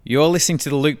You're listening to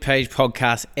the Luke Page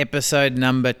Podcast, episode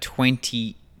number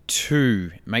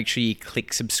 22. Make sure you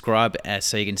click subscribe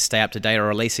so you can stay up to date. I'm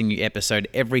releasing a new episode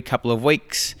every couple of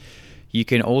weeks. You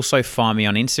can also find me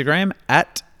on Instagram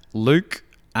at Luke_Page.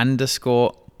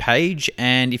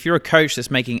 And if you're a coach that's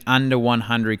making under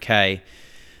 100K,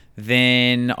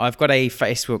 then I've got a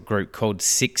Facebook group called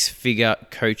Six Figure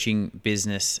Coaching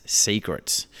Business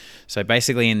Secrets. So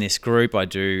basically in this group, I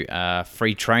do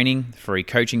free training, free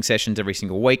coaching sessions every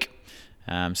single week.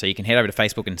 So you can head over to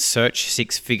Facebook and search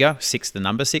Six Figure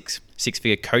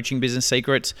Coaching Business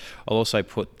Secrets. I'll also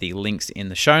put the links in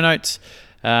the show notes.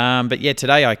 But yeah,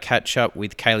 today I catch up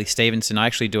with Kaylee Stevenson. I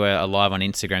actually do a live on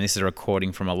Instagram. This is a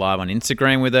recording from a live on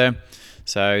Instagram with her.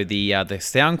 So the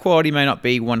sound quality may not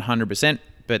be 100%,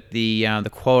 but the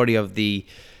quality of the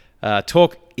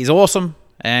talk is awesome.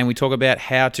 And we talk about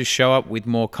how to show up with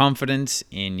more confidence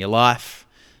in your life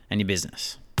and your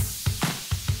business.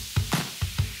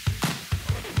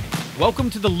 Welcome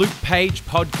to the Luke Page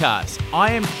Podcast.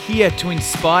 I am here to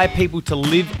inspire people to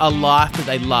live a life that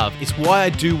they love. It's why I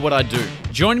do what I do.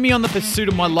 Join me on the pursuit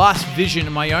of my life's vision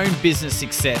and my own business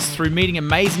success through meeting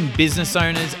amazing business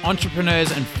owners,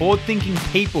 entrepreneurs, and forward-thinking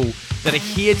people that are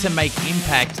here to make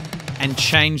impact and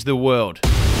change the world.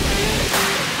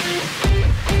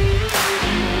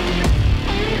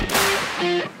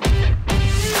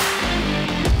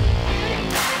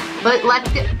 But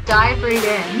let's dive right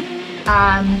in.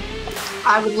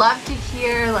 I would love to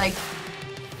hear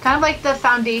kind of like the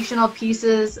foundational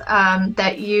pieces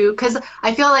that because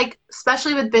I feel like,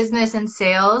 especially with business and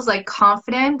sales, like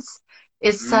confidence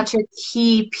is such a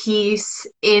key piece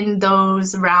in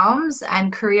those realms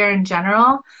and career in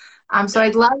general. So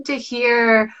I'd love to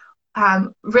hear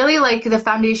really like the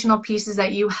foundational pieces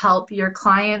that you help your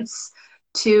clients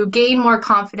to gain more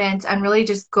confidence and really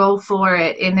just go for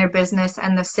it in their business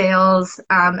and the sales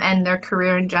and their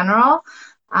career in general.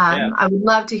 I would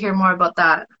love to hear more about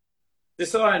that.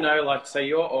 Just so I know, so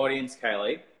your audience,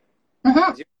 Kaylee,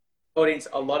 your audience,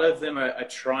 a lot of them are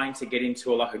trying to get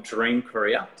into a dream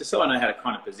career, just so I know how to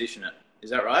kind of position it. Is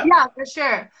that right? Yeah, for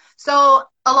sure. So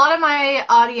a lot of my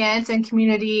audience and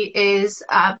community is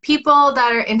people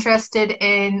that are interested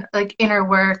in inner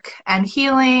work and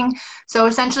healing. So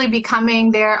essentially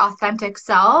becoming their authentic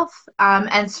self,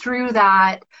 and through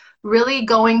that, really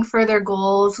going for their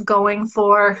goals, going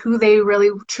for who they really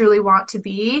truly want to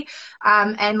be,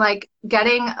 and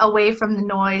getting away from the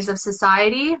noise of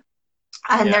society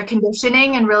and their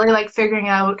conditioning, and really figuring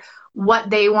out what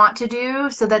they want to do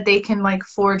so that they can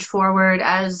forge forward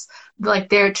as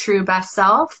their true best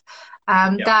self.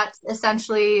 That's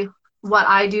essentially what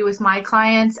I do with my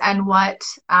clients and what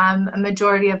a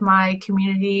majority of my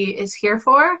community is here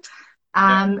for.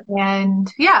 And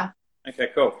yeah. Okay,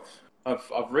 cool.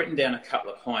 I've written down a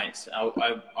couple of points. I'll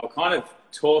kind of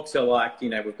talk to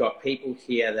we've got people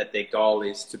here that their goal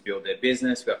is to build their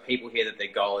business. We've got people here that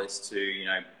their goal is to,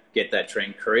 get that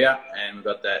dream career, and we've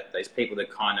got those people that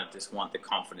kind of just want the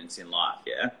confidence in life.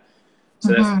 Yeah.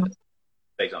 So that's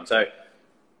big on. So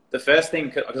the first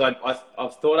thing, because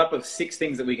I've thought up of 6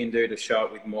 things that we can do to show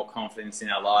up with more confidence in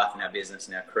our life and our business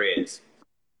and our careers.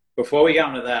 Before we go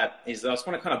into that, I just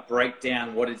want to kind of break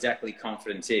down what exactly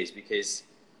confidence is, because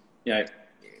the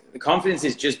confidence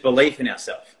is just belief in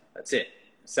ourselves. That's it,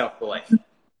 self-belief.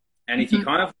 And if you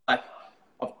kind of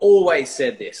I've always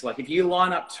said this, if you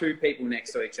line up 2 people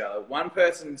next to each other, one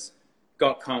person's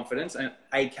got confidence, and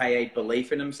AKA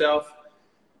belief in himself.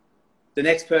 The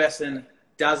next person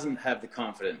doesn't have the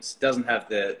confidence, doesn't have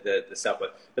the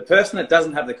self-belief. The person that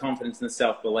doesn't have the confidence and the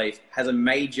self-belief has a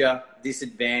major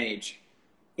disadvantage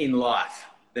in life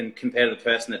than compared to the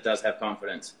person that does have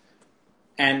confidence.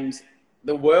 And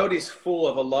the world is full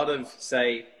of a lot of,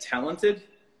 say, talented,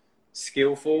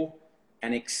 skillful,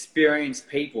 and experienced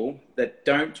people that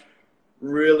don't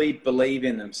really believe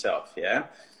in themselves, yeah?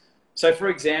 So, for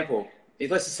example,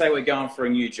 let's just say we're going for a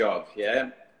new job,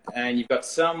 yeah? And you've got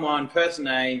person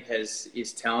A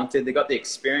is talented, they've got the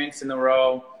experience in the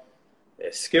role,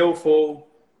 they're skillful,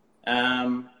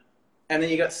 and then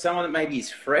you've got someone that maybe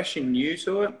is fresh and new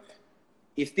to it.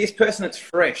 If this person that's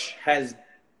fresh has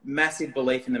massive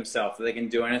belief in themselves that they can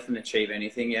do anything, achieve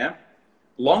anything, yeah?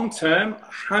 Long term,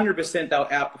 100% they'll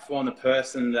outperform the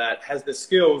person that has the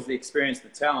skills, the experience, the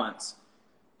talents,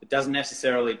 but doesn't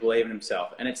necessarily believe in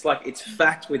himself. And it's it's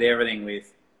fact with everything,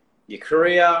 with your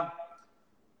career,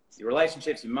 your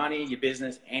relationships, your money, your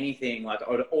business, anything. I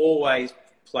would always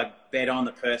bet on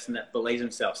the person that believes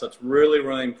himself. So it's really,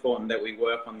 really important that we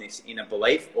work on this inner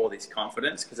belief or this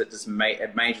confidence, because it just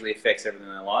it majorly affects everything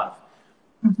in their life.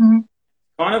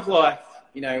 Kind of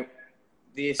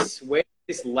where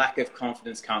this lack of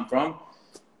confidence come from?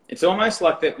 it's almost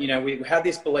like that, you know, we have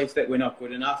this belief that we're not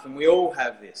good enough, and we all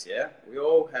have this, yeah? We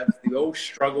all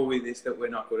struggle with this, that we're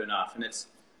not good enough. And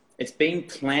it's been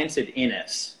planted in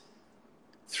us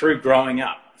through growing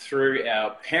up, through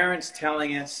our parents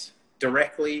telling us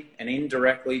directly and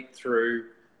indirectly, through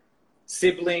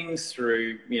siblings,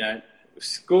 through, you know,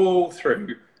 school,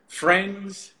 through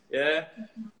friends, yeah?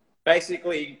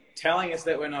 Basically telling us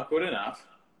that we're not good enough.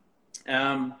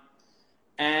 And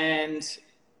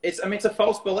it's a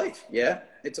false belief, yeah?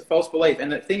 It's a false belief.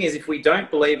 And the thing is, if we don't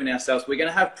believe in ourselves, we're going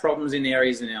to have problems in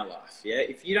areas in our life, yeah?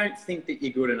 If you don't think that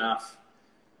you're good enough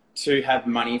to have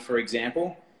money, for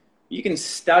example, you can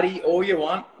study all you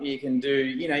want. You can do,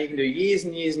 you know, you can do years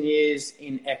and years and years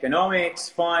in economics,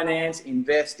 finance,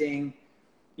 investing.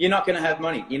 You're not going to have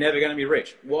money. You're never going to be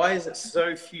rich. Why is it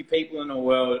so few people in the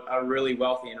world are really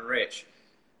wealthy and rich?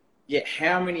 Yet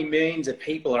how many millions of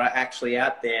people are actually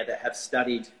out there that have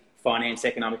studied finance,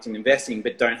 economics, and investing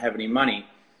but don't have any money?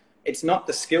 It's not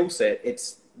the skill set.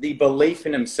 It's the belief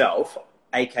in himself,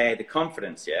 aka the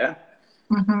confidence, yeah?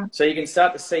 Mm-hmm. So you can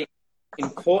start to see how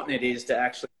important it is to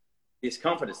actually have this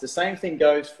confidence. The same thing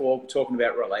goes for talking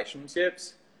about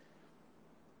relationships.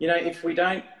 You know, if we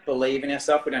don't believe in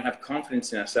ourselves, we don't have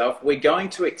confidence in ourselves, we're going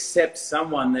to accept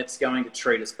someone that's going to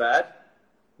treat us bad,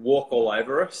 walk all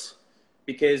over us,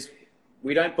 because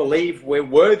we don't believe we're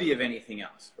worthy of anything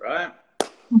else, right?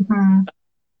 Mm-hmm.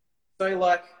 So,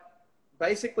 like,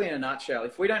 basically in a nutshell,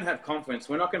 if we don't have confidence,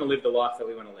 we're not going to live the life that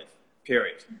we want to live,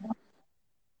 period.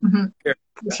 Mm-hmm. Period.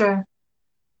 Sure.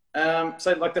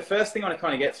 So, like, the first thing I want to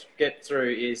kind of get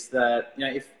through is that, you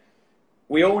know, if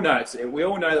we all know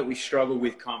that we struggle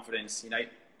with confidence. You know,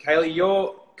 Kaylee,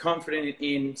 you're confident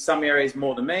in some areas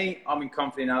more than me. I'm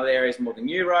confident in other areas more than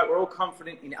you, right? We're all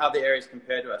confident in other areas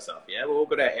compared to ourselves, yeah? We've all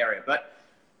got our area. But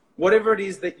whatever it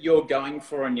is that you're going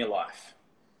for in your life,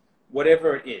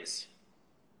 whatever it is,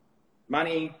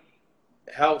 money,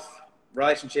 health,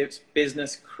 relationships,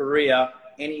 business, career,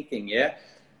 anything, yeah?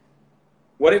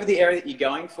 Whatever the area that you're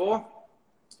going for,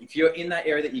 if you're in that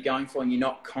area that you're going for and you're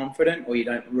not confident or you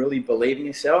don't really believe in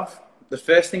yourself, the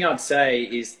first thing I'd say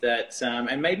is that,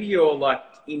 and maybe you're like,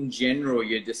 in general,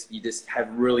 you just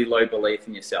have really low belief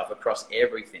in yourself across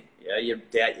everything. Yeah, you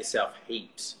doubt yourself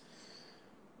heaps.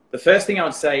 The first thing I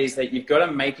would say is that you've got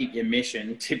to make it your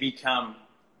mission to become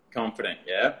confident.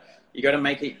 Yeah, you got to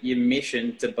make it your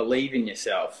mission to believe in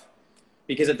yourself,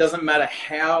 because it doesn't matter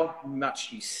how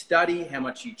much you study, how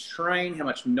much you train, how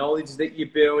much knowledge that you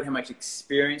build, how much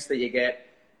experience that you get.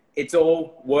 It's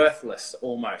all worthless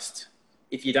almost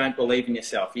if you don't believe in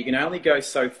yourself. You can only go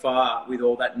so far with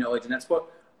all that knowledge, and that's what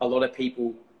a lot of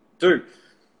people do.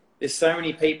 There's so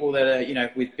many people that are, you know,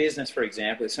 with business, for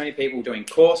example, there's so many people doing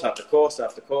course after course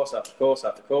after course after course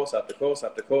after course after course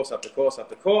after course after course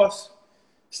after course,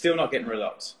 still not getting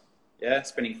results. Yeah,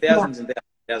 spending thousands and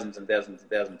thousands and thousands and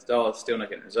thousands of dollars, still not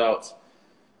getting results.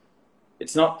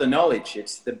 It's not the knowledge,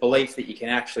 it's the belief that you can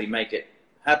actually make it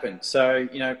happen. So,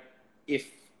 you know,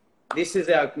 if this is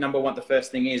our number one, the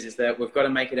first thing is that we've got to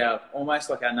make it almost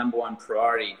like our number one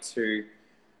priority to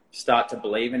start to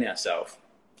believe in ourselves.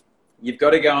 You've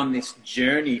got to go on this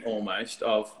journey almost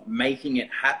of making it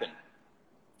happen.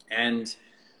 And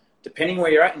depending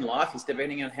where you're at in life is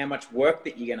depending on how much work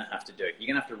that you're going to have to do. You're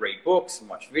going to have to read books and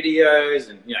watch videos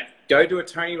and, you know, go to a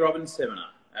Tony Robbins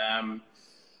seminar.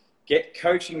 Get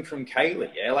coaching from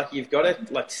Kaylee, yeah? Like, you've got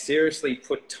to, like, seriously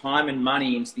put time and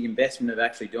money into the investment of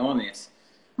actually doing this.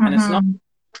 Mm-hmm. And it's not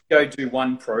go do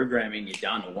one program and you're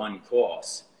done, or one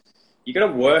course. You've got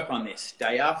to work on this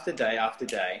day after day after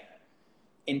day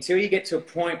until you get to a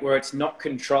point where it's not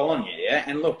controlling you, yeah?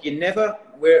 And look, you never,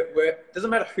 doesn't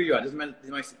matter who you are, doesn't matter,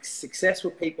 the most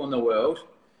successful people in the world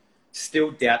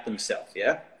still doubt themselves,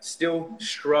 yeah? Still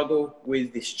struggle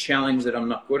with this challenge that I'm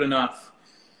not good enough.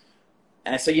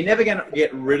 And so you're never going to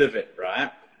get rid of it,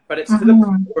 right? But it's to the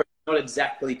point where it's not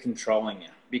exactly controlling you,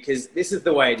 because this is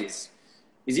the way it is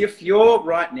if you're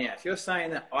right now, if you're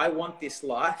saying that I want this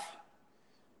life,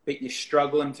 but you're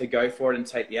struggling to go for it and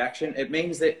take the action, it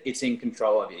means that it's in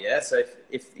control of you, yeah? So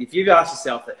if you've asked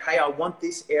yourself that, hey, I want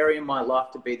this area in my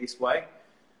life to be this way,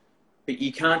 but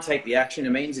you can't take the action, it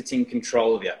means it's in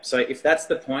control of you. So if that's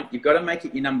the point, you've got to make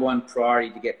it your number one priority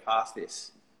to get past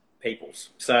this, peoples.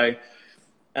 So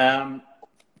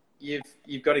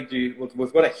you've got to do,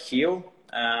 we've got to heal,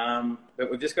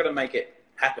 but we've just got to make it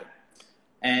happen.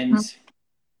 And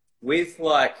with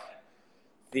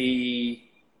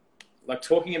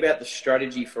talking about the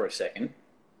strategy for a second,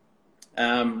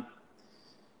 half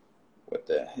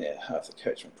the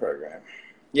coaching program.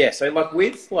 Yeah, so I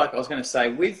was going to say,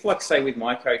 with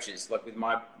my coaches, like with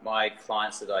my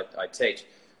clients that I teach,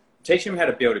 I'm teaching them how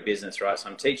to build a business, right? So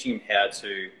I'm teaching them how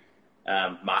to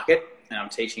market, and I'm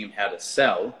teaching them how to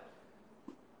sell.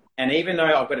 And even though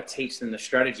I've got to teach them the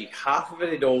strategy, half of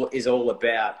it is all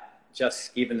about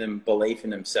just giving them belief in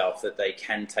themselves that they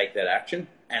can take that action,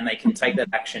 and they can take that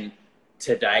action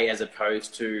today as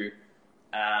opposed to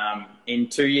in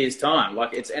 2 years' time.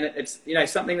 Like it's you know,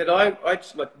 something that I like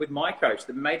with my coach.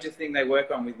 The major thing they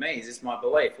work on with me is just my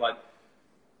belief. Like,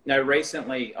 you know,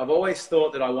 recently I've always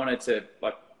thought that I wanted to,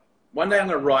 like, one day I'm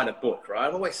going to write a book, right?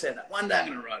 I've always said that one day I'm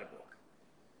going to write a book.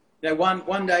 You know,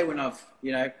 one day when I've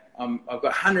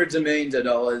got hundreds of millions of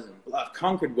dollars and I've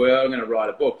conquered the world, I'm going to write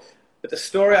a book. But the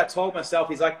story I told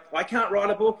myself is like, I can't write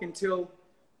a book until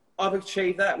I've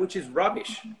achieved that, which is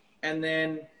rubbish. And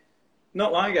then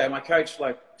not long ago, my coach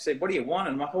said, "What do you want?"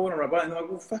 And I'm like, "I want to write a book." And I'm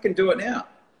like, "Well, fucking do it now."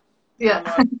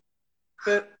 Yeah.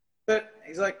 Like, but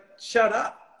he's like, "Shut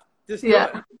up, just do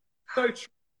it." So true.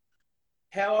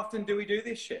 How often do we do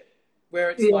this shit? Where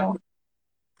it's like,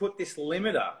 put this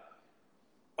limiter.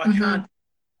 I can't.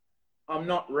 I'm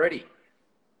not ready.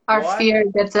 Our fear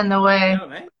gets in the way. You know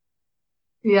what I mean?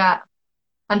 Yeah.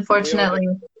 Unfortunately.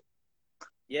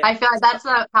 Yeah. I feel like that's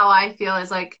how I feel,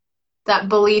 is like that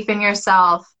belief in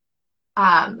yourself,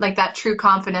 like that true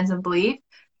confidence and belief.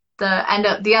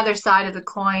 The other side of the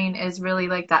coin is really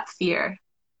like that fear.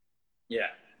 Yeah.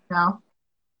 You know?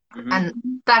 And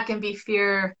that can be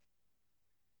fear,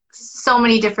 so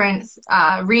many different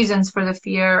reasons for the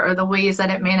fear or the ways that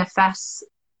it manifests,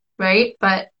 right?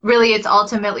 But really it's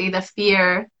ultimately the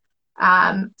fear.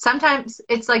 Sometimes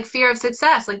it's like fear of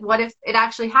success. Like, what if it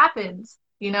actually happens,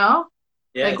 you know?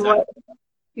 Yeah. Like what?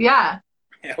 Yeah.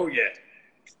 Hell yeah.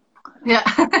 Yeah.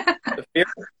 The fear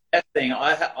of that thing,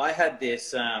 I had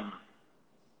this, I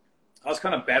was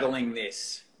kind of battling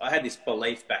this. I had this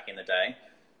belief back in the day,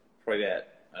 probably about,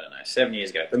 7 years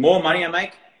ago. The more money I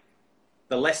make,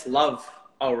 the less love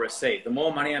I'll receive. The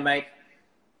more money I make,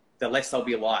 the less I'll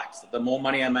be liked. The more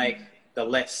money I make, the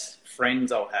less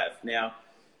friends I'll have. Now,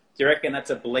 do you reckon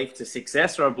that's a belief to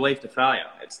success or a belief to failure?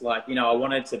 It's like, you know, I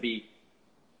wanted to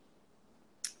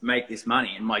make this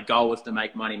money, and my goal was to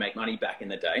make money back in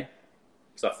the day.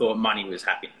 So I thought money was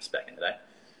happiness back in the day.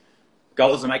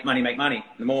 Goal was to make money.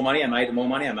 The more money I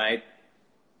made,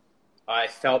 I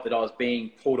felt that I was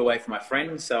being pulled away from my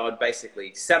friends. So I'd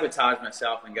basically sabotage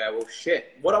myself and go, well,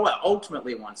 shit, what do I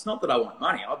ultimately want? It's not that I want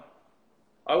money.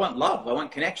 I want love. I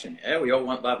want connection. Yeah, we all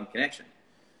want love and connection.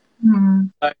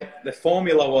 So the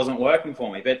formula wasn't working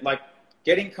for me. But like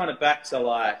getting kind of back to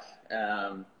like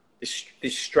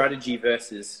this strategy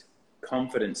versus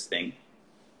confidence thing,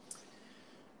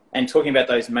 and talking about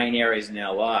those main areas in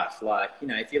our life, like, you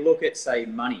know, if you look at, say,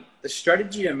 money, the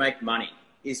strategy to make money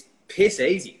is piss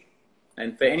easy.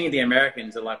 And for any of the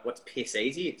Americans are like, what's piss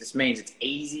easy? It just means it's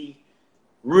easy,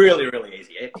 really, really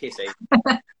easy. Yeah? Piss easy.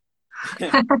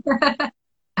 The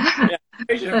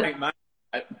strategy to make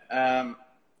money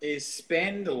is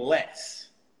spend less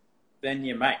than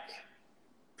you make.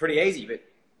 Pretty easy, but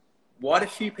why do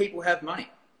few people have money?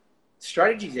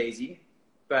 Strategy's easy,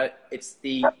 but it's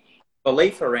the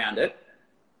belief around it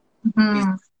is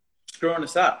screwing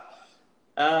us up.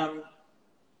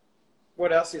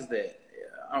 What else is there?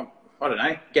 I don't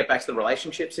know. Get back to the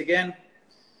relationships again.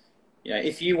 You know,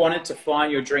 if you wanted to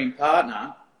find your dream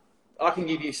partner, I can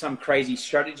give you some crazy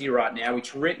strategy right now,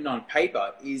 which written on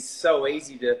paper is so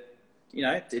easy to, you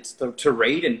know, it's to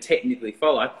read and technically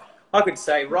follow. I could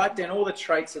say, write down all the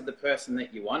traits of the person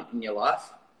that you want in your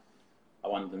life. I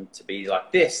want them to be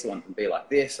like this. I want them to be like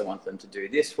this. I want them to do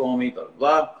this for me, blah, blah,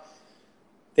 blah.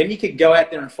 Then you could go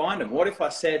out there and find them. What if I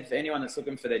said, for anyone that's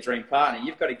looking for their dream partner,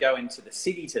 you've got to go into the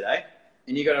city today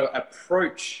and you've got to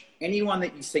approach anyone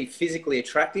that you see physically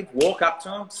attractive, walk up to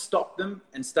them, stop them,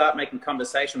 and start making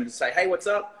conversation with them and say, hey, what's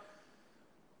up?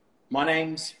 My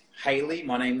name's Haley.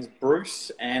 My name's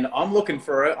Bruce, and I'm looking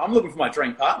for my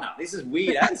dream partner. This is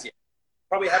weird as you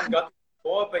probably haven't got this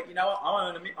before, but you know what?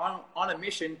 I'm on a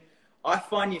mission. I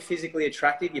find you physically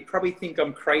attractive. You probably think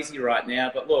I'm crazy right now,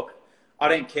 but look, I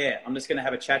don't care. I'm just going to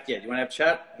have a chat here. Do you want to have a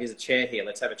chat? Here's a chair here.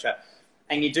 Let's have a chat.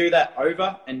 And you do that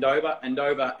over and over and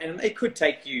over. And it could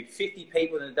take you 50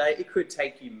 people in a day. It could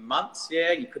take you months.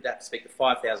 Yeah, you could have to speak to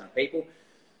 5,000 people.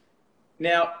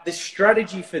 Now, the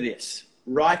strategy for this,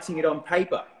 writing it on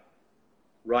paper,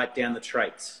 write down the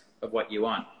traits of what you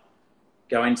want.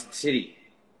 Go into the city.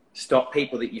 Stop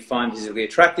people that you find physically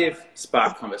attractive.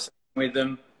 Spark conversation with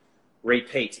them.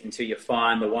 Repeat until you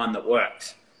find the one that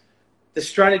works. The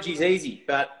strategy's easy,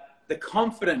 but the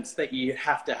confidence that you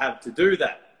have to do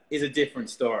that is a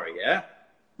different story, yeah?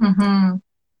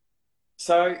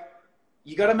 So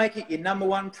you got to make it your number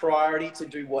one priority to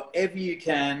do whatever you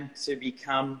can to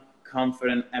become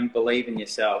confident and believe in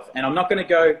yourself. And I'm not going to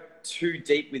go too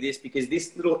deep with this because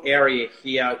this little area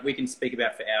here we can speak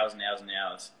about for hours and hours and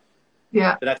hours.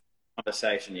 Yeah. But that's a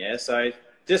conversation, yeah. So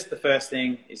just the first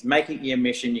thing is making it your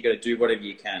mission. You got to do whatever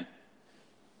you can.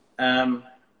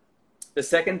 The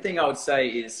second thing I would say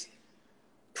is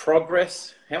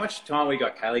progress. How much time we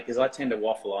got, Kaylee? Because I tend to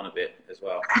waffle on a bit as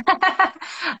well.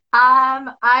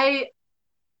 I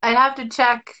have to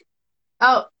check.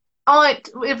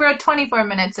 We're 24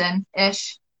 minutes in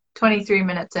ish, 23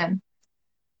 minutes in.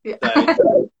 Yeah.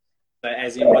 So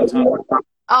as in what time?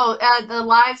 The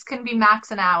lives can be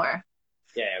max an hour.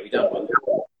 Yeah, we don't want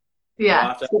that. Yeah. You'll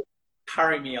have to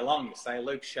hurry me along. You say,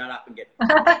 Luke, shut up and get.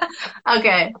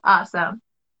 Okay, awesome.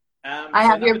 I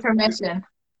have your permission.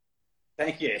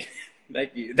 Thank you.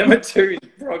 Thank you. Number 2 is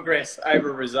progress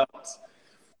over results.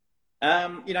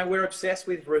 We're obsessed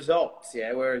with results.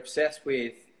 Yeah, we're obsessed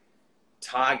with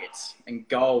targets and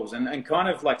goals and kind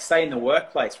of like say in the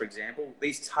workplace, for example,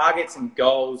 these targets and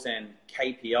goals and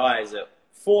KPIs are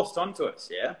forced onto us.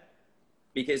 Yeah,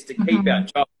 because to keep our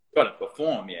job, we've got to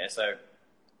perform. Yeah, so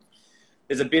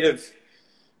there's a bit of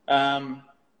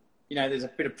there's a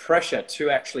bit of pressure to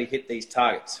actually hit these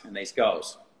targets and these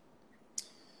goals.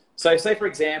 So say, for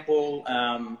example,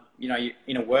 you're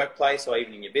in a workplace or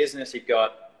even in your business, you've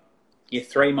got your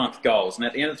 3-month goals. And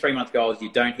at the end of the 3-month goals,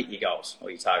 you don't hit your goals or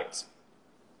your targets.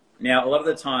 Now, a lot of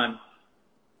the time,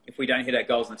 if we don't hit our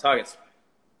goals and targets,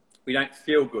 we don't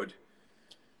feel good.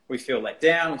 We feel let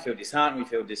down, we feel disheartened, we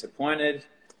feel disappointed.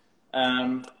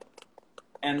 And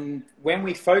when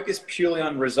we focus purely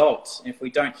on results, if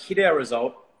we don't hit our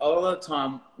result, a lot of the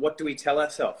time, what do we tell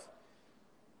ourselves?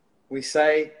 We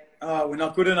say, oh, we're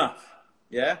not good enough.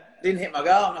 Yeah? Didn't hit my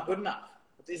goal, I'm not good enough.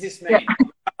 What does this mean? Yeah.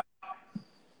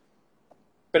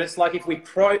 But it's like if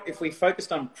we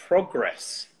focused on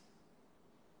progress,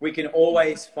 we can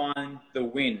always find the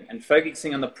win. And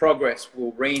focusing on the progress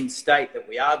will reinstate that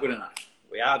we are good enough.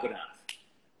 We are good enough.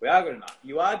 We are good enough.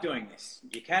 You are doing this.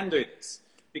 You can do this.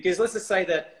 Because let's just say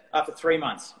that after 3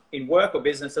 months, in work or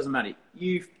business, doesn't matter,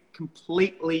 you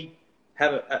completely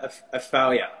have a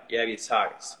failure. You have your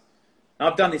targets. And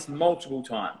I've done this multiple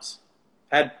times.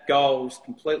 Had goals,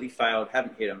 completely failed,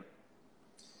 haven't hit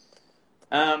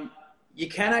them. You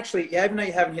can actually, even though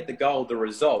you haven't hit the goal, the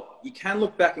result, you can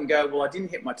look back and go, well, I didn't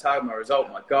hit my target, my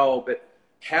result, my goal, but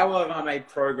how have I made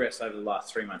progress over the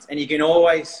last 3 months? And you can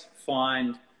always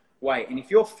find way. And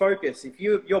if your focus, if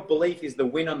your belief is the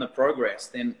win on the progress,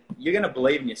 then you're going to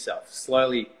believe in yourself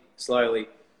slowly, slowly,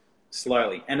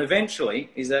 slowly. And eventually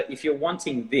is that if you're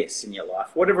wanting this in your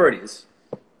life, whatever it is,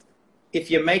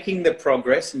 if you're making the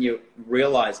progress and you're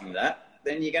realizing that,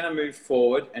 then you're going to move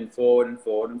forward and forward and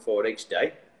forward and forward each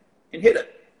day and hit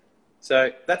it.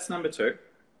 So that's number 2.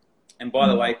 And by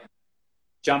the way,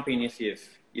 jump in if you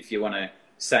want to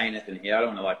say anything here. I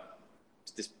don't want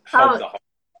to just hold the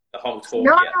whole talk.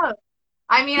 No.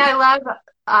 I mean,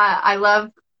 I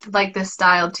love like this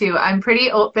style too. I'm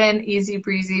pretty open, easy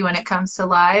breezy when it comes to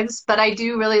lives, but I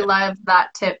do really love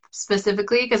that tip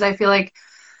specifically because I feel like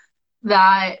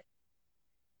that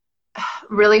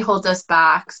really holds us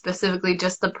back, specifically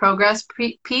just the progress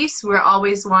piece. We're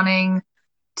always wanting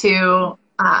to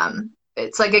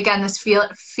it's like, again, this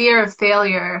fear of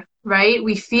failure, right?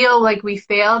 We feel like we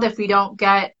failed if we don't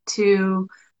get to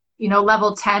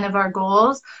level 10 of our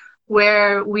goals,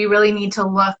 where we really need to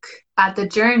look at the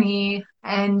journey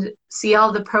and see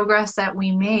all the progress that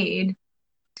we made,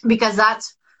 because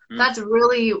that's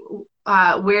really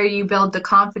where you build the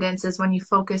confidence, is when you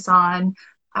focus on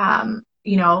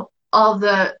all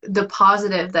the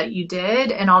positive that you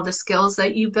did and all the skills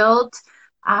that you built.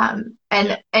 And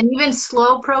even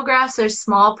slow progress or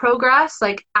small progress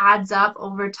like adds up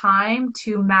over time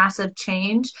to massive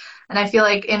change. And I feel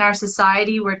like in our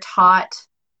society, we're taught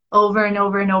over and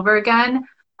over and over again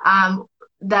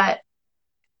that,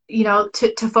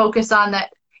 to focus on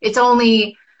that. It's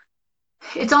only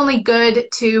good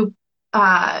to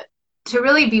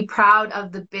really be proud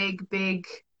of the big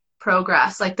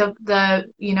progress, like the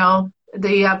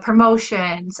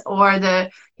promotions or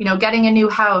the getting a new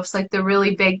house, like the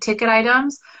really big ticket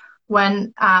items,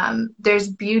 when there's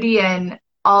beauty in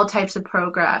all types of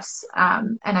progress.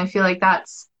 And I feel like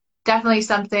that's definitely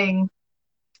something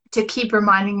to keep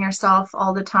reminding yourself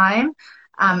all the time,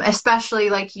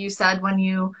 especially like you said, when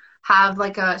you have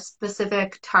like a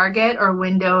specific target or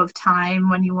window of time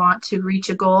when you want to reach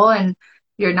a goal and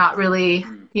you're not really,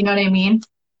 you know what I mean?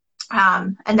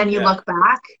 And then you look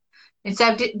back,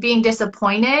 instead of being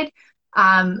disappointed,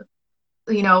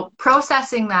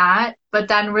 processing that, but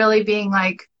then really being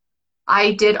like,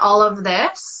 I did all of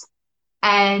this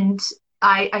and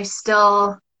I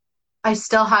still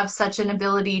have such an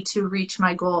ability to reach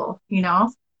my goal,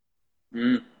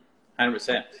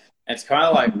 100%. It's kind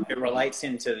of like it relates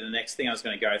into the next thing I was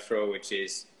going to go through, which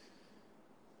is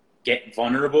get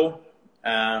vulnerable.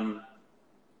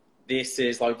 This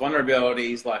is like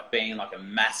vulnerability is like being like a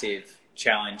massive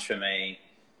challenge for me.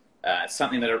 It's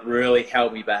something that it really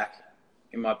held me back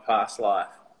in my past life.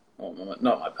 Well,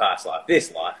 not my past life,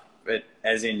 this life, but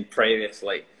as in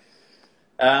previously.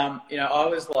 I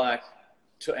was like,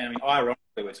 I mean, ironically,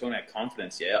 we're talking about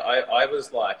confidence, yeah. I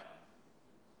was like,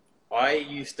 I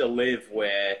used to live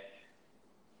where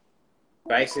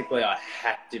basically I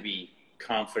had to be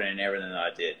confident in everything that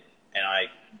I did. And I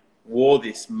wore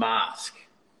this mask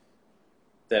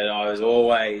that I was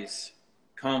always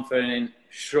confident,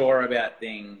 sure about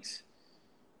things,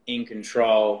 in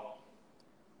control.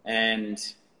 And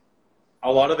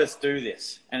a lot of us do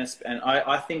this. And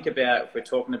I think about, if we're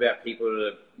talking about people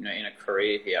that are in a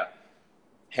career here,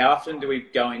 how often do we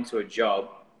go into a job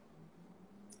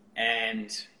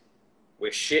and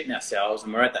we're shitting ourselves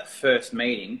and we're at that first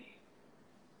meeting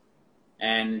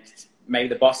and maybe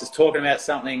the boss is talking about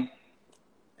something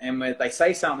and they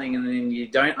say something and then you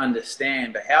don't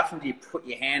understand, but how often do you put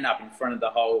your hand up in front of the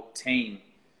whole team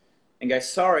and go,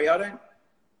 sorry,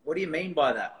 what do you mean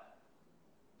by that?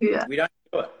 Yeah. We don't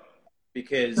do it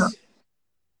because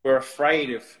we're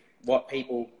afraid of what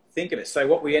people think of us. So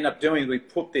what we end up doing is we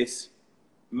put this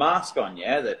mask on,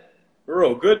 that we're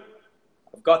all good.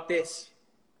 I've got this.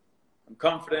 I'm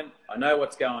confident. I know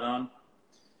what's going on.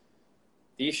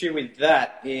 The issue with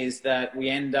that is that we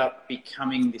end up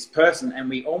becoming this person and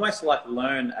we almost like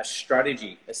learn a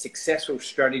strategy, a successful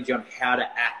strategy on how to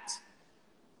act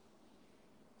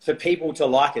for people to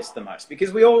like us the most,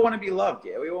 because we all want to be loved.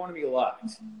 Yeah, we all want to be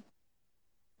liked.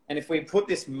 And if we put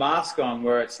this mask on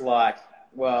where it's like,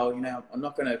 well, I'm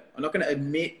not going to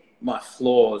admit my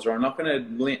flaws, or I'm not going to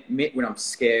admit when I'm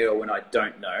scared or when I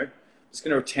don't know. I'm just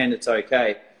going to pretend it's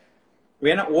okay. We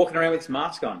end up walking around with this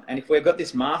mask on. And if we've got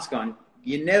this mask on,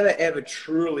 you're never, ever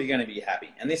truly going to be happy.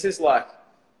 And this is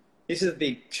the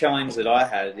big challenge that I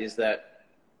had, is that,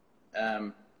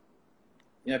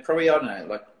 probably, I don't know,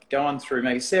 like going through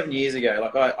maybe 7 years ago,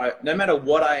 like I no matter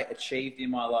what I achieved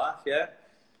in my life,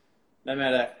 no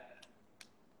matter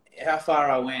how far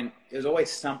I went, there was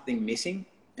always something missing.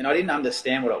 And I didn't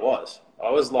understand what it was. I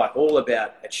was like all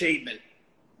about achievement,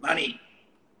 money,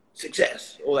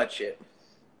 success, all that shit.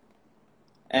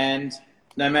 And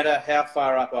no matter how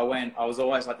far up I went, I was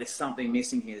always like, there's something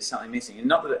missing here, there's something missing.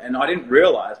 And I didn't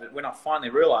realize, but when I finally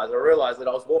realized, that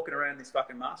I was walking around this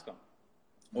fucking mask on.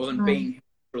 I wasn't being who I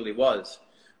truly was.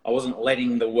 I wasn't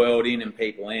letting the world in and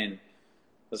people in. I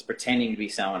was pretending to be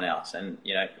someone else. And,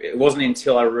 it wasn't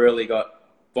until I really got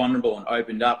vulnerable and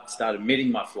opened up and started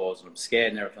admitting my flaws and I'm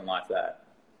scared and everything like that,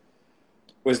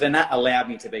 was then that allowed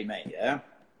me to be me,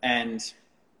 And,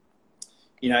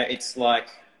 it's like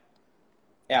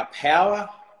our power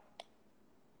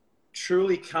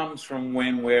truly comes from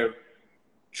when we're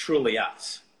truly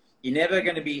us. You're never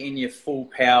going to be in your full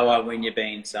power when you're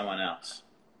being someone else,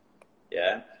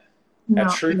 No, our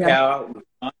true power will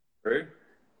come through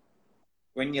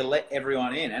when you let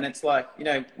everyone in. And it's like,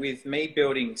 with me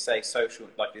building, say,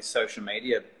 this social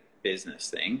media business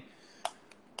thing,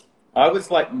 I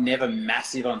was like never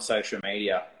massive on social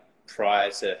media prior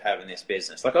to having this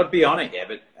business. Like I'd be on it,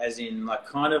 but as in like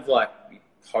kind of like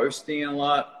posting a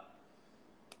lot.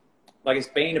 Like it's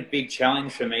been a big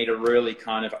challenge for me to really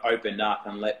kind of open up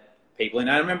and let people in.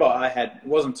 I remember it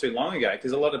wasn't too long ago,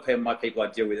 because a lot of my people I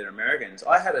deal with are Americans.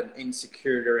 I had an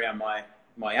insecurity around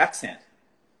my accent.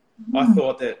 I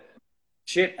thought that,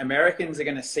 Americans are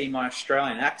going to see my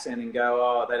Australian accent and go,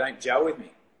 oh, they don't gel with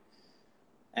me.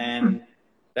 And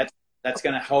that's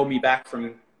going to hold me back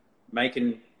from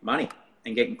making money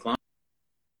and getting clients.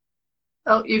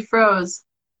 Oh, you froze.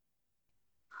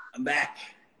 I'm back.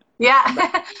 Yeah.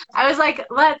 I was like,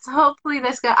 let's hopefully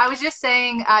this guy. I was just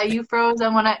saying, you froze. I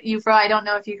don't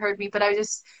know if you heard me, but I was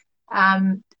just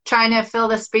trying to fill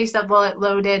the space up while it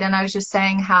loaded. And I was just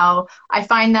saying how I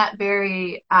find that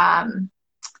very,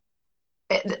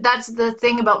 that's the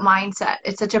thing about mindset.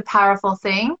 It's such a powerful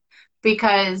thing,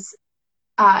 because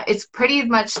it's pretty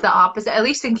much the opposite, at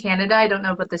least in Canada. I don't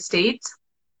know about the States,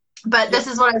 but this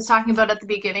is what I was talking about at the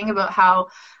beginning, about how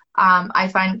I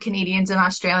find Canadians and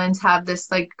Australians have this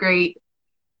like great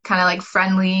kind of like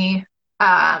friendly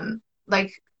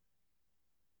like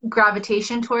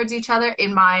gravitation towards each other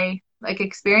in my like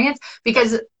experience,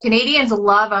 because Canadians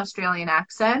love Australian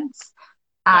accents.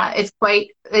 It's quite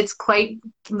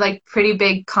like pretty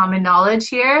big common knowledge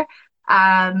here.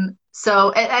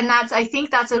 So I think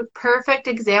that's a perfect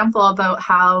example about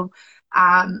how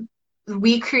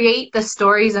we create the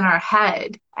stories in our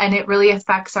head, and it really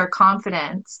affects our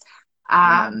confidence.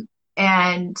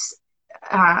 And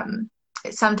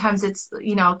sometimes it's,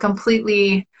 you know,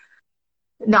 completely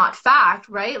not fact,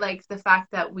 right? Like the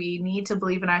fact that we need to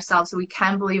believe in ourselves, so we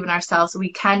can believe in ourselves, so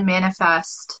we can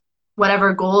manifest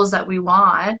whatever goals that we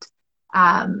want.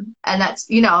 And that's,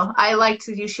 you know, I like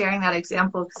to you sharing that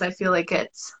example because I feel like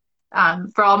it's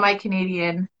for all my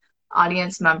Canadian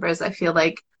audience members, I feel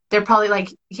like they're probably like,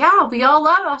 yeah, we all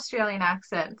love Australian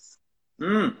accents.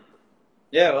 Mm.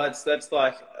 Yeah, well, that's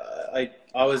like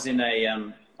I was in a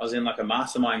I was in like a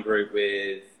mastermind group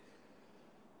with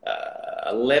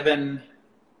 11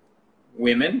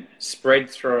 women spread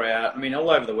throughout. I mean, all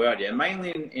over the world. Yeah,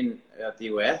 mainly in the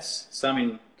US, some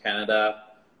in Canada,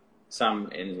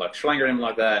 some in like Sri Lanka and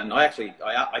like that. And I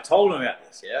told them about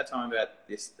this. Yeah, I told them about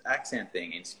this accent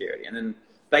thing, insecurity, and then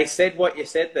they said what you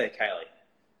said there, Kaylee.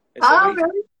 They said, Oh,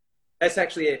 really? that's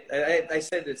actually they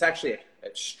said it's actually a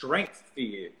strength for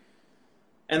you.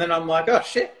 And then I'm like, oh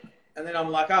shit. And then I'm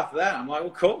like, after that, I'm like,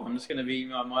 well, cool. I'm just going to be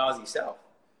my Aussie self.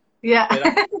 Yeah.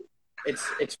 But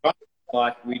it's fun.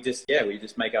 Like we just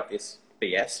make up this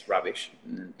BS rubbish.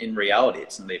 And in reality,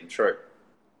 it's not even true.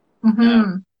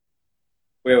 Hmm.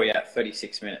 Where are we at?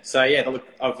 36 minutes. So yeah, look,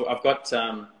 I've got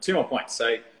 2 more points.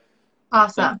 So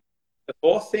Awesome. the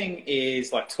fourth thing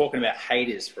is like talking about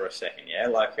haters for a second. Yeah,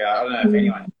 like I don't know if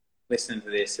anyone listening to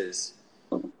this has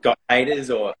got haters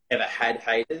or ever had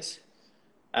haters.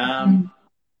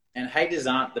 And haters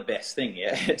aren't the best thing,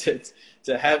 yeah.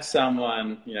 to have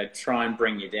someone, you know, try and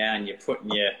bring you down, you're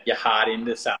putting your heart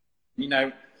into something. You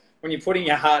know, when you're putting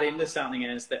your heart into something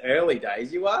and it's the early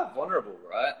days, you are vulnerable,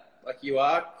 right? Like you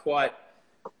are quite,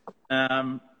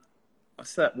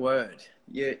 what's that word?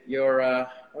 You're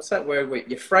what's that word?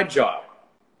 You're fragile,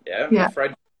 yeah. Yeah. You're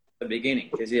fragile at the beginning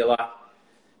because you're like,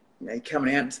 you know,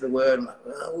 coming out into the world, and like,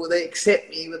 oh, will they accept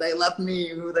me? Will they love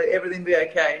me? Will everything be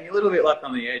okay? And you're a little bit like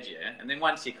on the edge, yeah. And then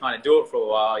once you kind of do it for a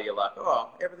while, you're like, oh,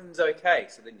 everything's okay.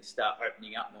 So then you start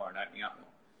opening up more and opening up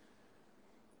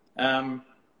more.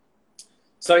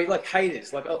 So like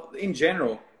haters, like in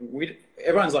general,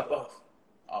 everyone's like, oh,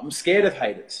 I'm scared of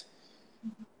haters.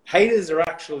 Haters are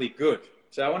actually good.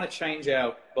 So I want to change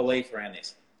our belief around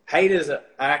this. Haters are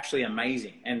actually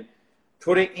amazing, and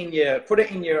put it in your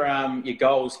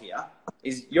goals here.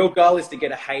 Is your goal is to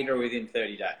get a hater within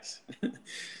 30 days.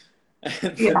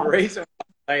 And Yeah. the reason I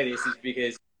say this is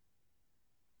because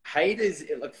haters,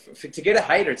 to get a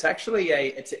hater, it's actually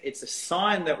it's a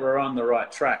sign that we're on the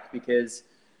right track because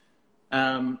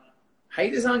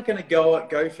haters aren't going to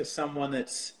go for someone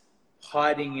that's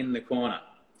hiding in the corner.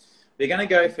 They're going to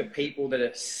go for people that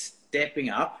are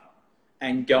stepping up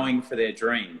and going for their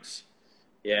dreams.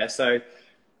 Yeah, so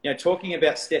you know, talking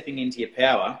about stepping into your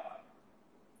power,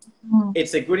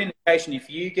 it's a good indication if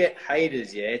you get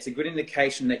haters, yeah, it's a good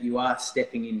indication that you are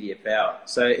stepping into your power.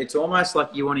 So it's almost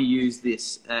like you want to use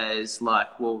this as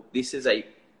like, well, this is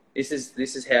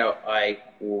how I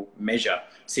will measure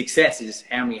success is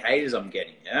how many haters I'm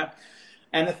getting, yeah.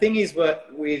 And the thing is,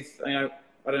 with you know,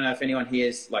 I don't know if anyone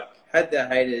here's like had their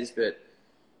haters, but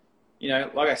you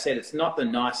know, like I said, it's not the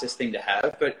nicest thing to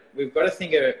have, but we've got to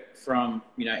think of it from,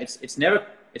 you know, it's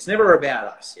never about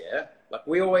us, yeah? Like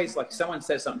we always, like someone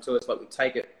says something to us, like we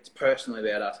take it's personally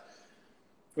about us.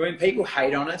 When people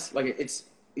hate on us, like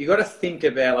you got to think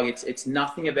about, like it's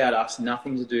nothing about us,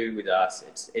 nothing to do with us,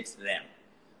 it's them.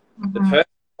 Mm-hmm. The person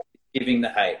giving the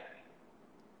hate,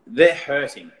 they're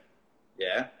hurting,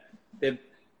 yeah? They've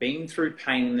been through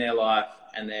pain in their life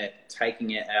and they're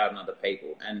taking it out on other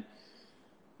people. And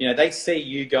you know, they see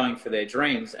you going for their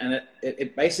dreams and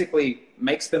it basically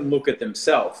makes them look at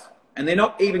themselves and they're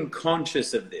not even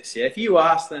conscious of this. Yeah. If you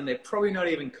ask them, they're probably not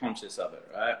even conscious of it,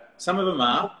 right? Some of them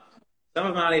are, some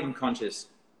of them aren't even conscious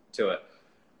to it,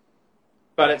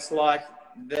 but it's like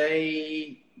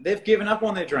they've given up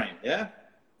on their dream. Yeah.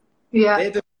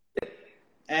 Yeah.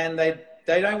 And they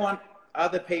don't want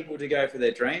other people to go for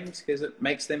their dreams because it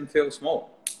makes them feel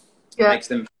small. Yeah. It makes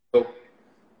them feel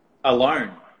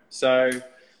alone. So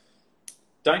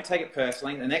don't take it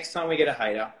personally. The next time we get a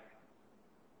hater,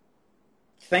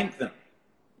 thank them.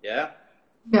 Yeah?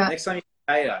 Yeah. Next time you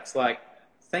get a hater, it's like,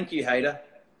 thank you, hater.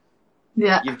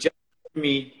 Yeah. You've just given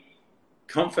me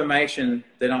confirmation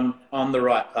that I'm on the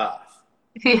right path.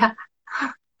 Yeah.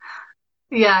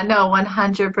 Yeah, no,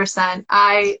 100%.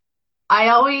 I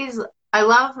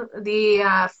love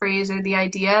the phrase or the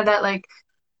idea that like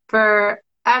for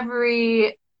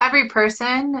every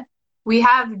person, we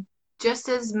have just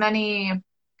as many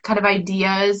kind of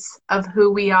ideas of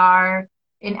who we are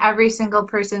in every single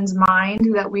person's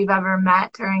mind that we've ever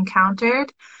met or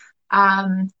encountered.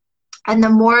 And the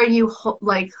more you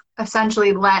like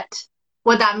essentially let,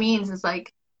 what that means is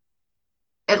like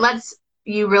it lets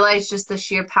you realize just the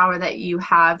sheer power that you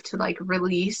have to like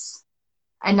release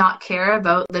and not care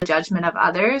about the judgment of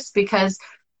others, because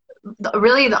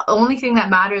really the only thing that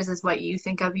matters is what you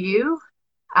think of you.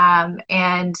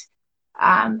 And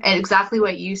exactly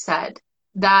what you said,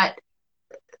 that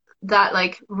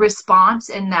like response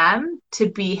in them to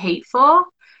be hateful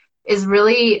is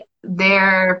really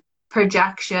their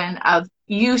projection of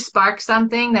you spark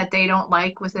something that they don't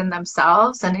like within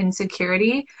themselves, and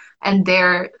insecurity, and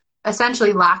their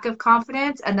essentially lack of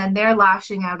confidence, and then they're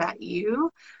lashing out at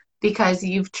you because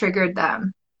you've triggered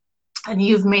them and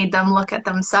you've made them look at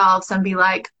themselves and be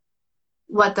like,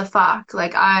 what the fuck?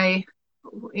 Like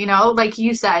like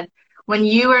you said, when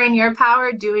you are in your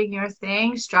power, doing your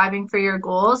thing, striving for your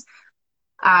goals,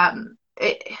 um,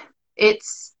 it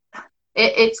it's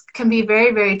it can be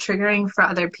very, very triggering for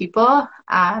other people,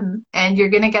 and you're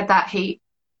gonna get that hate.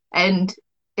 And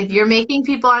if you're making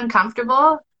people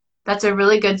uncomfortable, that's a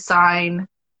really good sign,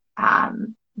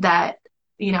 that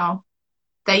you know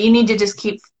that you need to just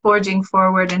keep forging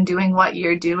forward and doing what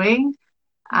you're doing,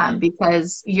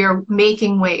 because you're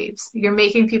making waves. You're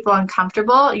making people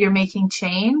uncomfortable. You're making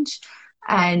change,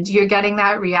 and you're getting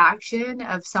that reaction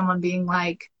of someone being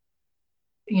like,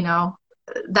 you know,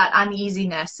 that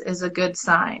uneasiness is a good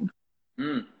sign.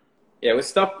 Mm. Yeah,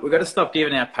 we've got to stop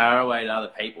giving our power away to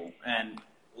other people and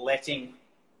letting. I'm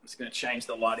just going to change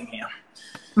the lighting here.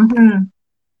 Mm-hmm.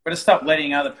 We've got to stop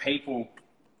letting other people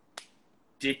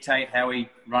dictate how we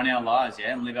run our lives,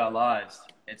 yeah, and live our lives.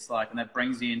 It's like, and that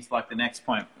brings you into like the next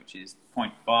point, which is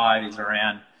point 5, is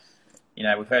around,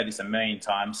 we've heard this a million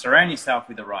times, surround yourself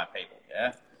with the right people,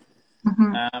 yeah?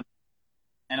 Mm-hmm.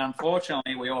 And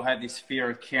unfortunately, we all have this fear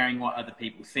of caring what other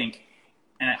people think,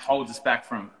 and it holds us back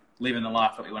from living the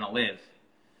life that we want to live.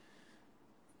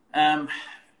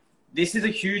 This is a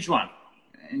huge one.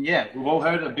 And yeah, we've all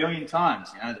heard it a billion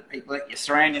times, the people that you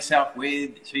surround yourself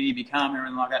with, who you become,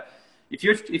 everything like that.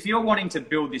 If you're wanting to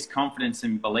build this confidence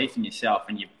and belief in yourself,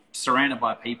 and you're surrounded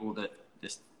by people that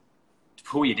just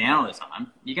pull you down all the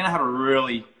time, you're going to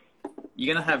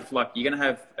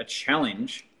have a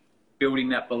challenge building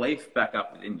that belief back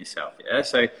up within yourself. Yeah.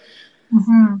 So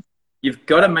you've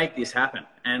got to make this happen.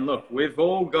 And look, we've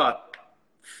all got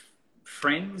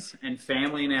friends and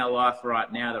family in our life right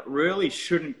now that really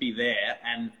shouldn't be there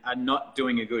and are not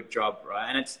doing a good job, right?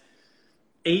 And it's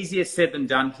easier said than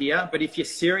done here, but if you're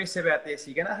serious about this,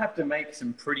 you're going to have to make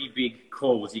some pretty big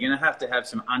calls. You're going to have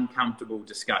some uncomfortable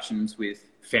discussions with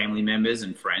family members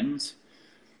and friends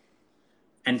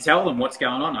and tell them what's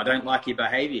going on. I don't like your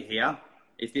behavior here.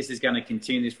 If this is going to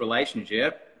continue this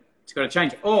relationship, it's got to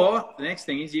change. Or the next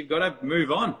thing is you've got to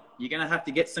move on. You're going to have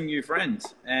to get some new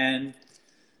friends. And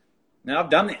now I've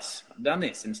done this. And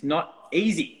it's not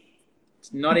easy.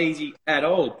 It's not easy at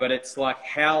all, but it's like,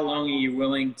 how long are you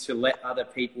willing to let other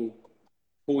people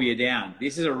pull you down?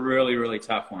 This is a really, really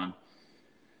tough one.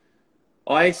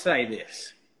 I say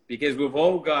this because we've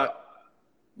all got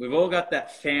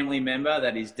that family member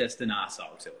that is just an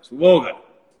arsehole to us. We've all got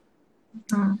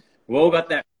it. We've all got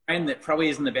that friend that probably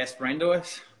isn't the best friend to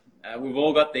us. We've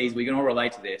all got these. We can all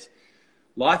relate to this.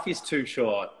 Life is too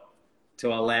short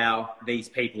to allow these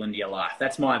people into your life.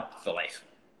 That's my belief.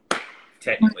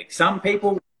 Technically, some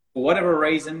people, for whatever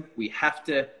reason, we have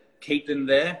to keep them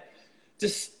there.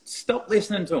 Just stop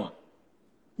listening to them.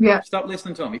 Yeah. Stop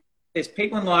listening to them. If there's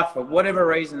people in life for whatever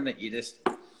reason that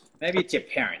maybe it's your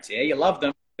parents, yeah, you love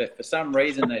them, but for some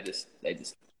reason they just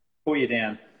pull you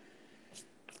down.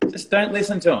 Just don't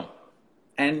listen to them,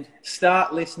 and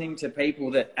start listening to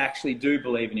people that actually do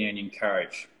believe in you and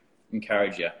encourage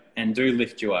you, and do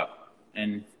lift you up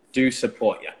and do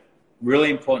support you. Really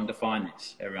important to find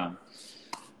this, everyone.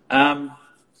 And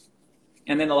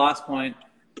then the last point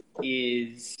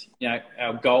is,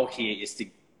 our goal here is to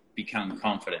become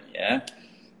confident, yeah?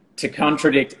 To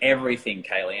contradict everything,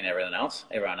 Kaylee, and everyone else,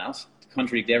 to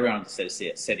contradict everyone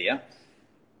said here.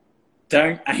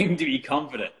 Don't aim to be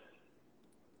confident.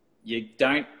 Your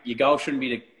goal shouldn't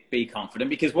be to be confident,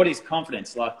 because what is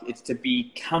confidence? Like, it's to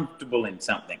be comfortable in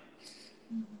something.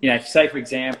 Say for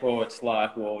example, it's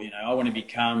like, well, I want to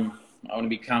become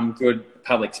good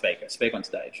public speaker, speak on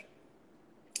stage.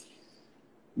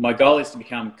 My goal is to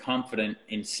become confident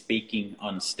in speaking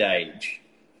on stage.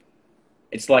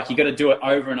 It's like you got to do it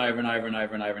over and over and over and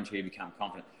over and over until you become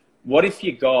confident. What if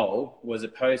your goal was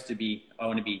opposed to be, I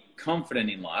want to be confident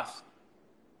in life?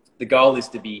 The goal is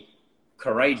to be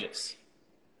courageous.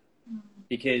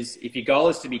 Because if your goal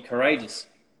is to be courageous,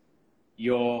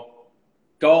 your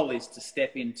goal is to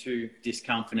step into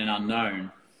discomfort and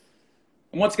unknown.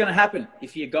 And what's going to happen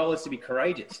if your goal is to be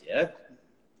courageous? Yeah,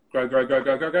 grow, grow, grow,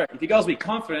 grow, grow, grow. If your goal is to be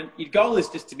confident, your goal is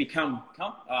just to become,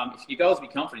 if your goal is to be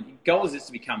confident, your goal is just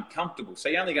to become comfortable. So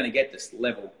you're only going to get this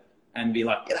level and be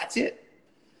like, yeah, that's it.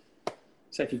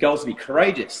 So if your goal is to be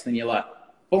courageous, then you're like,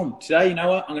 boom, today, you know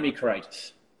what? I'm going to be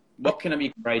courageous. What can I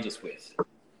be courageous with?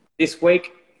 This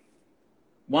week,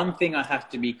 one thing I have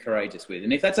to be courageous with.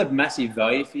 And if that's a massive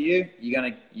value for you, you're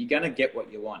gonna get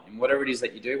what you want. And whatever it is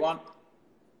that you do want,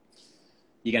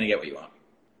 you're going to get what you want.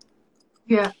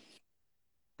 Yeah,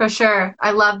 for sure.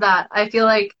 I love that. I feel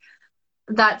like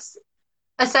that's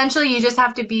essentially, you just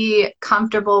have to be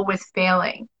comfortable with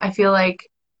failing. I feel like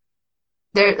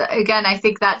there, again, I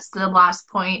think that's the last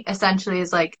point essentially,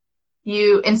 is like,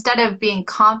 you, instead of being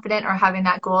confident or having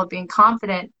that goal of being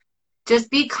confident,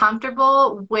 just be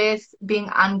comfortable with being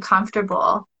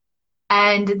uncomfortable.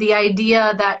 And the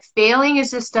idea that failing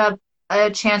is just a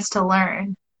chance to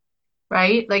learn,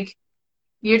 right? Like,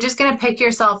 you're just going to pick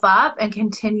yourself up and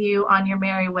continue on your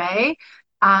merry way.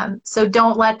 So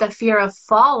don't let the fear of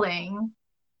falling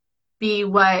be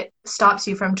what stops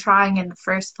you from trying in the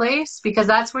first place, because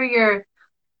that's where you're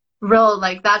real,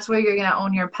 like, that's where you're going to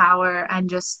own your power and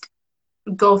just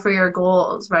go for your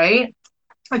goals, right?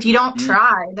 If you don't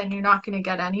try, then you're not going to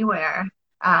get anywhere.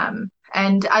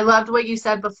 And I loved what you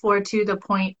said before too, the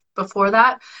point before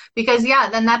that, because yeah,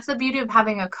 then that's the beauty of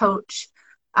having a coach,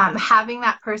 having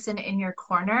that person in your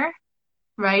corner,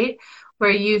 right? Where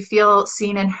you feel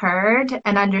seen and heard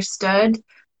and understood,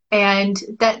 and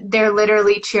that they're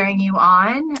literally cheering you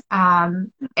on.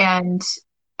 And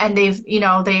they've, you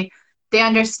know, they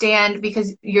understand,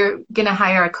 because you're going to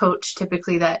hire a coach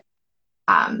typically that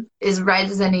is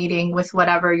resonating with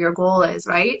whatever your goal is,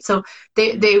 right? So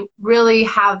they really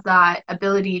have that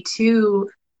ability to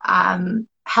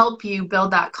help you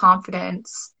build that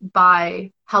confidence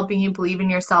by helping you believe in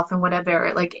yourself in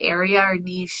whatever like area or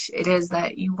niche it is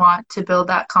that you want to build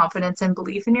that confidence and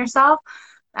belief in yourself.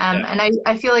 And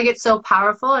I feel like it's so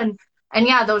powerful. And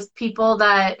yeah, those people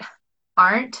that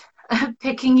aren't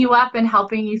picking you up and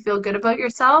helping you feel good about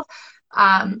yourself,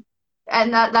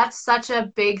 and that's such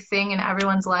a big thing in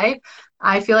everyone's life.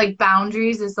 I feel like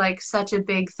boundaries is like such a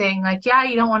big thing. Like, yeah,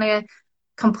 you don't want to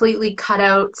completely cut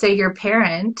out, say, your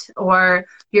parent or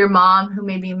your mom who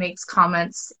maybe makes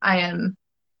comments,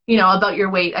 you know, about your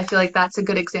weight. I feel like that's a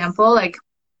good example. Like,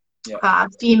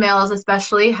 females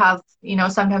especially have, you know,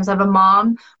 sometimes have a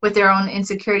mom with their own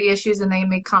insecurity issues and they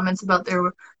make comments about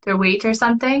their weight or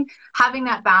something. Having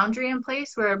that boundary in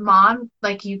place where, mom,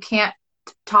 like, you can't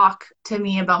talk to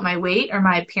me about my weight or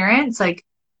my appearance. Like,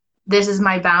 this is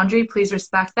my boundary. Please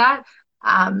respect that.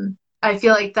 I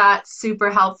feel like that's super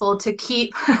helpful to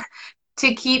keep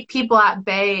to keep people at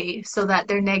bay so that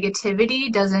their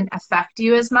negativity doesn't affect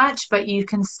you as much, but you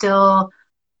can still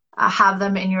have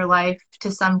them in your life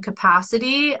to some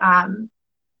capacity,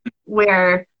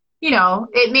 where, you know,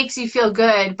 it makes you feel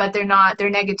good, but they're not, their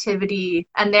negativity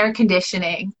and their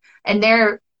conditioning and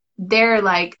their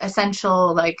like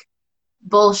essential like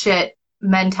bullshit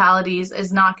mentalities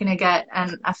is not going to get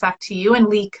an effect to you and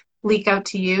leak out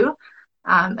to you,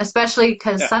 especially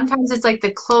because sometimes it's like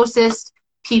the closest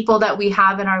people that we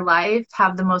have in our life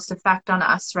have the most effect on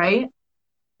us, right?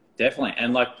 Definitely.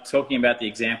 And like talking about the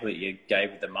example that you gave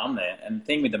with the mum there, and the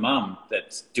thing with the mum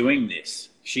that's doing this,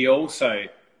 she also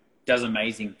does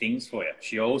amazing things for you.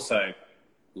 She also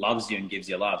loves you and gives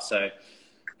you love. So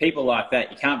people like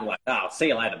that, you can't be like, oh, I'll see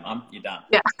you later, mum, you're done.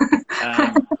 Yeah.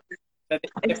 But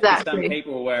Exactly. some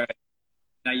people where,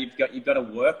 you know, you've got to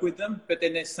work with them, but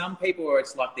then there's some people where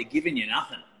it's like they're giving you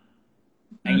nothing,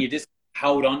 and you just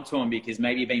hold on to them because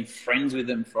maybe you've been friends with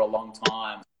them for a long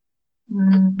time.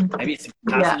 Maybe it's a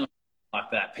cousin like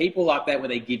that. People like that where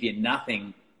they give you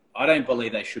nothing, I don't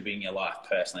believe they should be in your life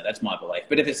personally. That's my belief.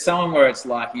 But if it's someone where it's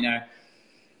like, you know,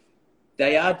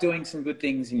 they are doing some good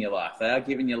things in your life, they are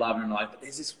giving you love and life, but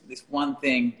there's this one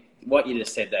thing, what you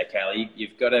just said there, Kaylee,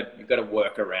 you've got to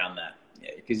work around that,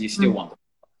 because you still want them.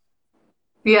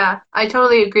 Yeah, I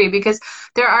totally agree, because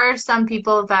there are some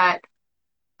people that,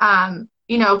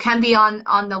 you know, can be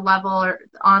on the level or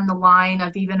on the line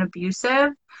of even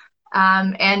abusive.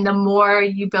 And the more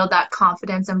you build that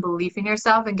confidence and belief in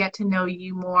yourself and get to know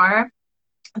you more,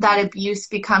 that abuse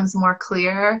becomes more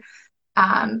clear.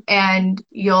 And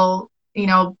you'll, you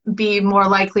know, be more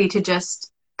likely to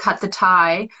just cut the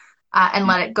tie, and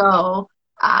let it go.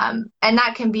 And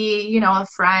that can be, you know, a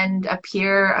friend, a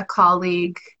peer, a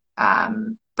colleague.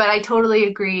 But I totally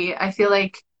agree. I feel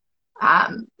like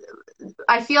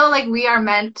we are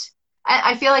meant,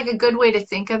 I feel like a good way to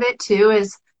think of it too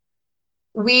is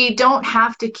we don't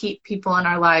have to keep people in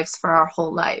our lives for our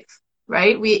whole life,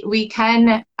 right? We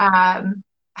can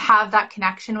have that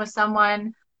connection with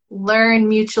someone learn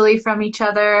mutually from each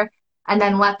other, and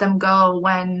then let them go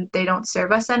when they don't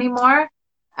serve us anymore.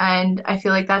 And I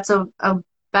feel like that's a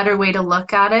better way to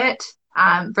look at it,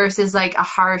 versus like a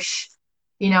harsh,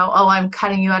 oh, I'm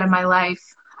cutting you out of my life.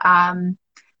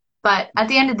 But at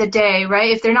the end of the day,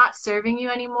 right, if they're not serving you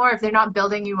anymore, if they're not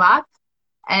building you up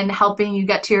and helping you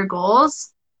get to your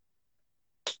goals,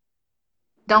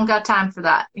 don't got time for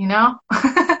that,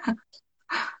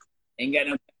 Ain't got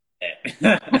no.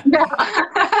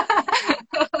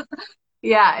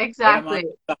 Yeah, exactly.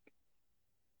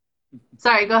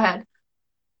 Sorry, go ahead.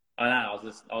 I know.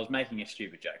 I was making a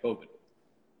stupid joke. All good.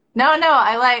 No,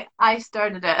 I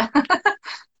started it.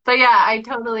 But yeah, I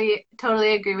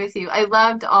totally agree with you. I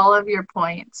loved all of your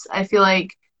points. I feel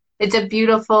like it's a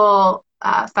beautiful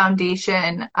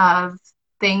foundation of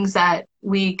things that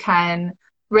we can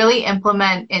really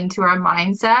implement into our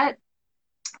mindset,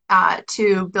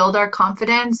 to build our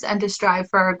confidence and to strive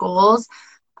for our goals,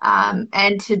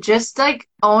 and to just like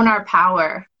own our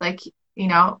power. Like,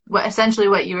 essentially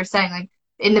what you were saying, like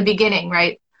in the beginning,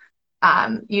 right?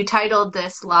 You titled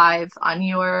this live on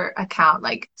your account,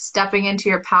 like stepping into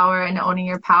your power and owning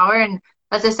your power. And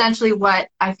that's essentially what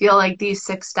I feel like these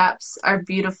 6 steps are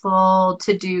beautiful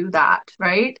to do that,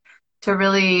 right? To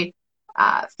really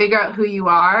figure out who you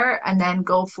are and then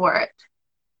go for it,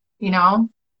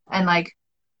 And like,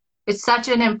 it's such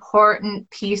an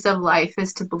important piece of life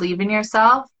is to believe in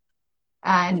yourself,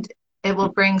 and it will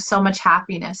bring so much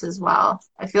happiness as well.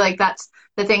 I feel like that's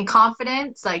the thing.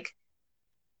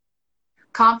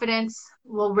 Confidence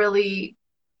will really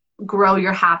grow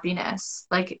your happiness.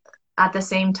 Like at the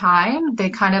same time,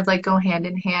 they kind of like go hand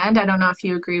in hand. I don't know if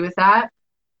you agree with that.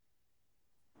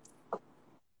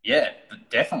 Yeah,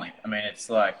 definitely. I mean, it's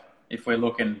like if we're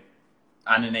looking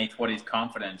underneath what is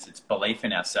confidence, it's belief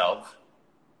in ourselves.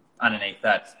 Underneath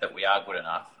that we are good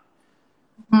enough.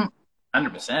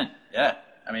 100%. Yeah.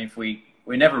 I mean, if we're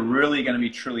never really going to be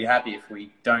truly happy if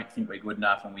we don't think we're good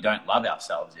enough and we don't love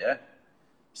ourselves. Yeah.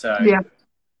 So Yeah.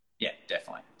 Yeah,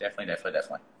 definitely.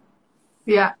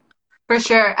 Yeah, for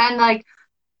sure. And like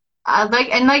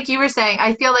you were saying,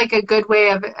 I feel like a good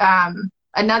way of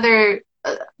the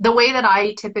way that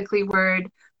I typically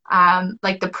word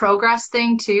like the progress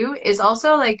thing too is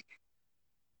also like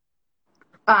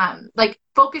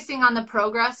focusing on the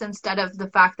progress instead of the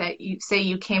fact that you say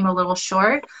you came a little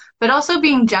short, but also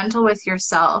being gentle with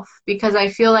yourself, because I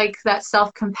feel like that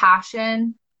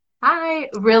self-compassion I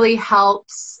really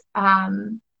helps,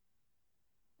 our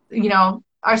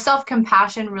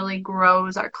self-compassion really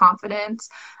grows our confidence,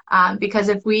 because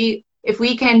if we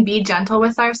can be gentle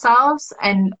with ourselves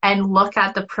and look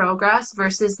at the progress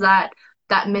versus that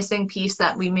missing piece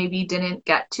that we maybe didn't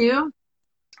get to,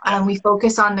 we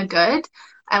focus on the good,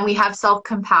 and we have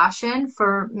self-compassion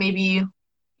for maybe,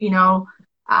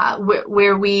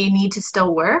 where we need to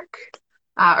still work,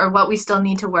 or what we still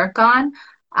need to work on.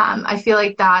 I feel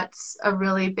like that's a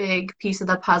really big piece of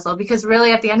the puzzle, because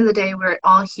really at the end of the day, we're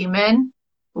all human,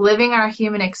 living our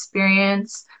human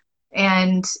experience.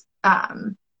 And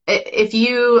if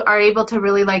you are able to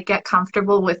really like get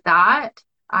comfortable with that,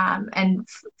 and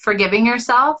forgiving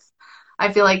yourself,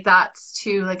 I feel like that's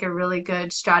too like a really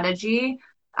good strategy,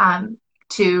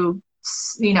 to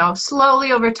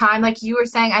slowly over time, like you were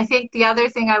saying. I think the other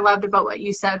thing I loved about what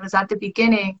you said was at the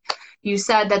beginning, you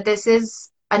said that this is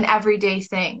an everyday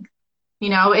thing.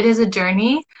 It is a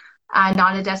journey,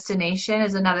 not a destination,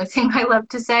 is another thing I love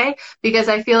to say, because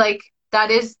I feel like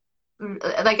that is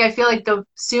like, I feel like the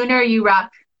sooner you or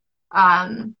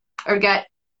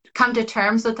come to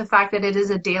terms with the fact that it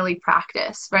is a daily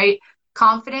practice, right?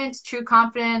 True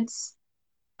confidence,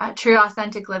 true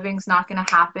authentic living is not going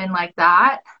to happen like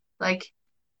that. Like,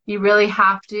 you really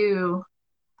have to,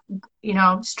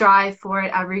 strive for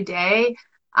it every day,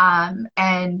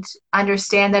 and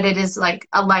understand that it is like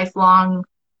a lifelong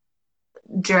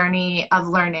journey of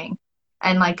learning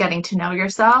and like getting to know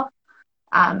yourself.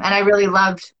 And I really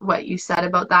loved what you said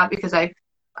about that, because I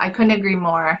couldn't agree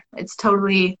more. It's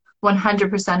totally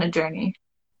 100% a journey.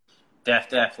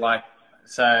 Like,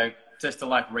 so just to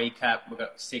like recap, we've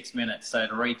got 6 minutes. So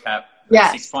to recap,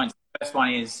 Yes. 6 points. The first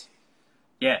one is,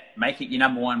 make it your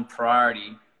number one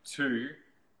priority to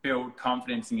build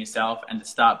confidence in yourself and to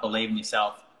start believing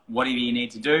yourself. Whatever you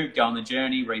need to do, go on the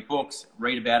journey, read books,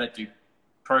 read about it, do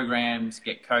programs,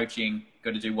 get coaching.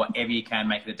 Got to do whatever you can,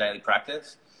 make it a daily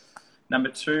practice. Number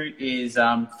 2 is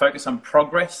focus on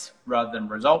progress rather than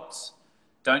results.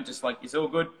 Don't just like, it's all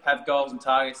good, have goals and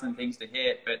targets and things to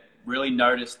hit, but really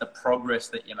notice the progress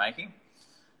that you're making.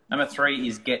 Number 3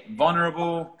 is get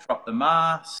vulnerable, drop the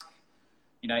mask,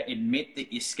 admit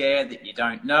that you're scared, that you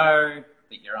don't know,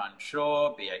 that you're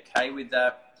unsure, be okay with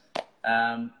that.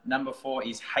 Number 4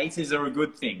 is haters are a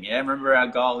good thing. Yeah, remember our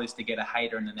goal is to get a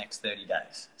hater in the next 30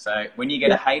 days. So when you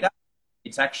get a hater,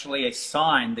 it's actually a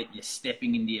sign that you're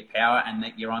stepping into your power and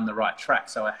that you're on the right track.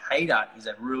 So a hater is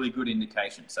a really good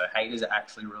indication. So haters are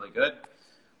actually really good.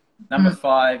 Number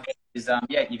 5 is,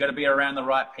 you got to be around the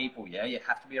right people. Yeah, you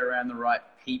have to be around the right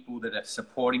people that are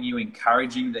supporting you,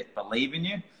 encouraging, that believe in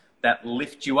you, that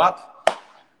lift you up.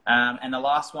 And the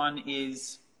last one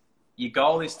is your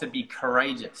goal is to be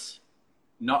courageous,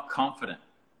 not confident.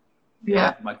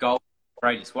 Yeah. My goal is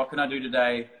courageous. What can I do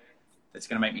today that's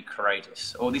going to make me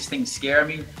courageous? All these things scare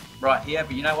me right here,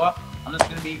 but you know what? I'm going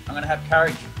to have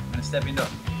courage. I'm going to step into it.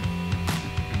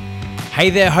 Hey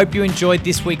there, hope you enjoyed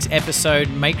this week's episode.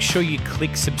 Make sure you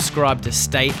click subscribe to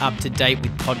stay up to date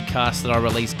with podcasts that I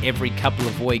release every couple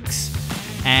of weeks.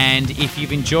 And if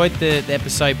you've enjoyed the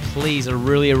episode, please, I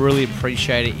really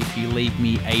appreciate it if you leave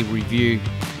me a review.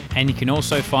 And you can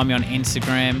also find me on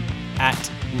Instagram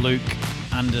at Luke_Page.